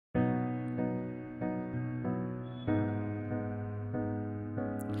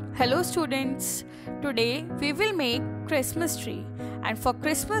Hello students, today we will make Christmas tree, and for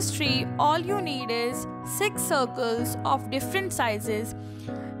Christmas tree all you need is 6 circles of different sizes,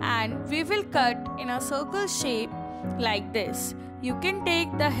 and we will cut in a circle shape like this. You can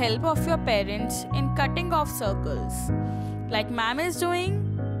take the help of your parents in cutting of circles. Like ma'am is doing,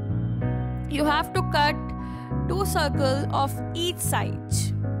 you have to cut 2 circles of each side.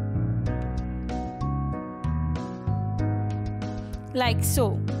 Like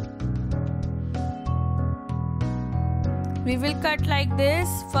so. We will cut like this.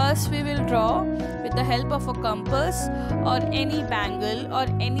 First we will draw with the help of a compass or any bangle or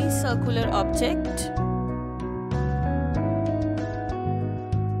any circular object.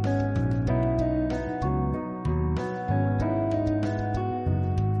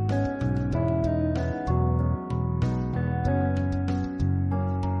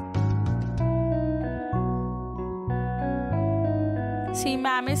 See,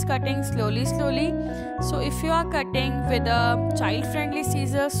 ma'am is cutting slowly. So if you are cutting with a child-friendly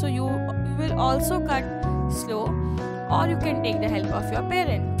scissors, so you will also cut slow, or you can take the help of your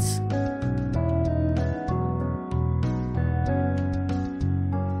parents.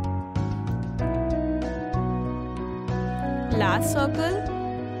 Last circle,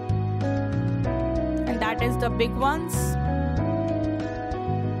 and that is the big ones.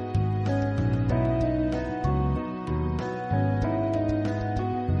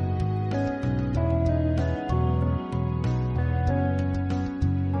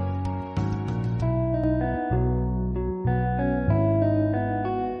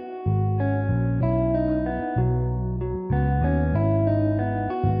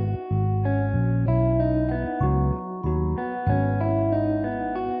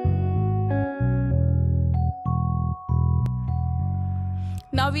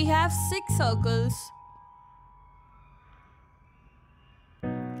 Now we have 6 circles.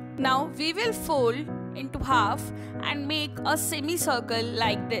 Now we will fold into half and make a semicircle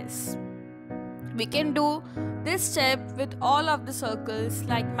like this. We can do this step with all of the circles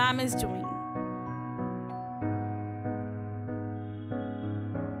like ma'am is doing.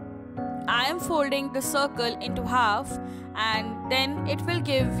 I am folding the circle into half and then it will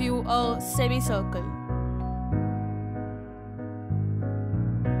give you a semicircle.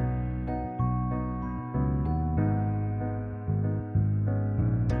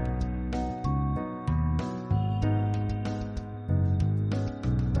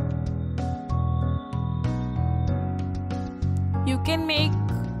 You can make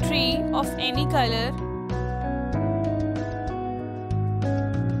tree of any color.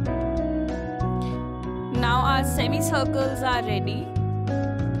 Now our semicircles are ready.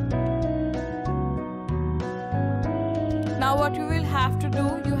 Now what you will have to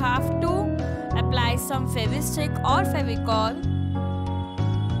do, you have to apply some Fevistick or Fevicol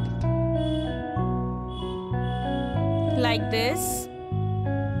like this.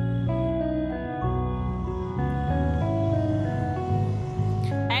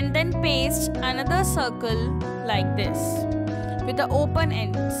 And then paste another circle like this with the open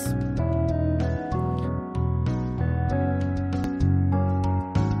ends.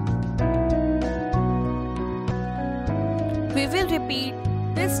 We will repeat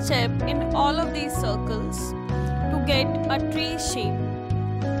this step in all of these circles to get a tree shape.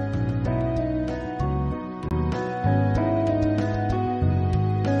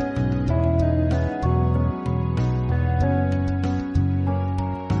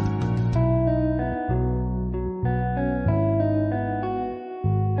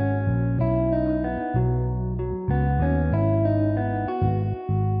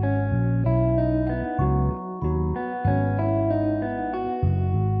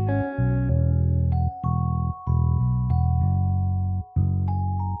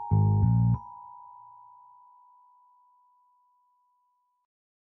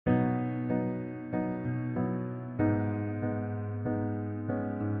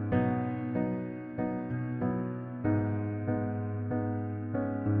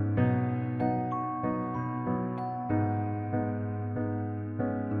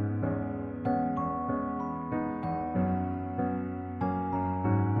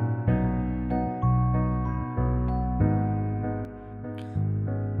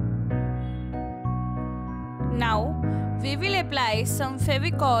 Now we will apply some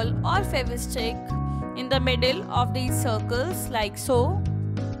Fevicol or Fevistick in the middle of these circles like so.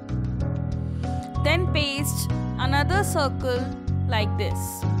 Then paste another circle like this.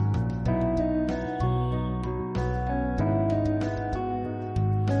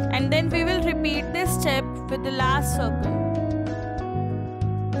 And then we will repeat this step with the last circle.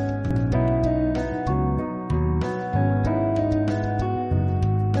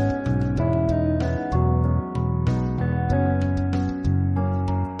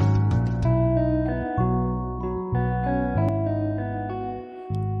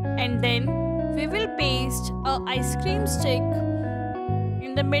 And then we will paste a ice cream stick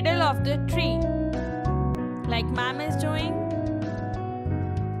in the middle of the tree, like ma'am is doing.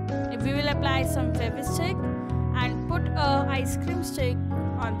 We will apply some fabric and put a ice cream stick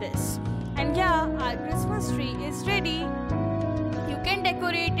on this. And yeah, our Christmas tree is ready. You can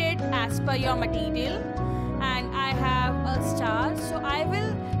decorate it as per your material. And I have a star, so I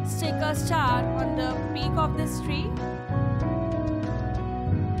will stick a star on the peak of this tree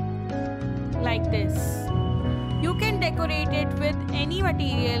like this. You can decorate it with any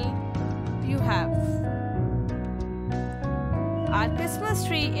material you have. Our Christmas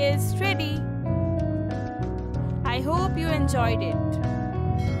tree is ready. I hope you enjoyed it.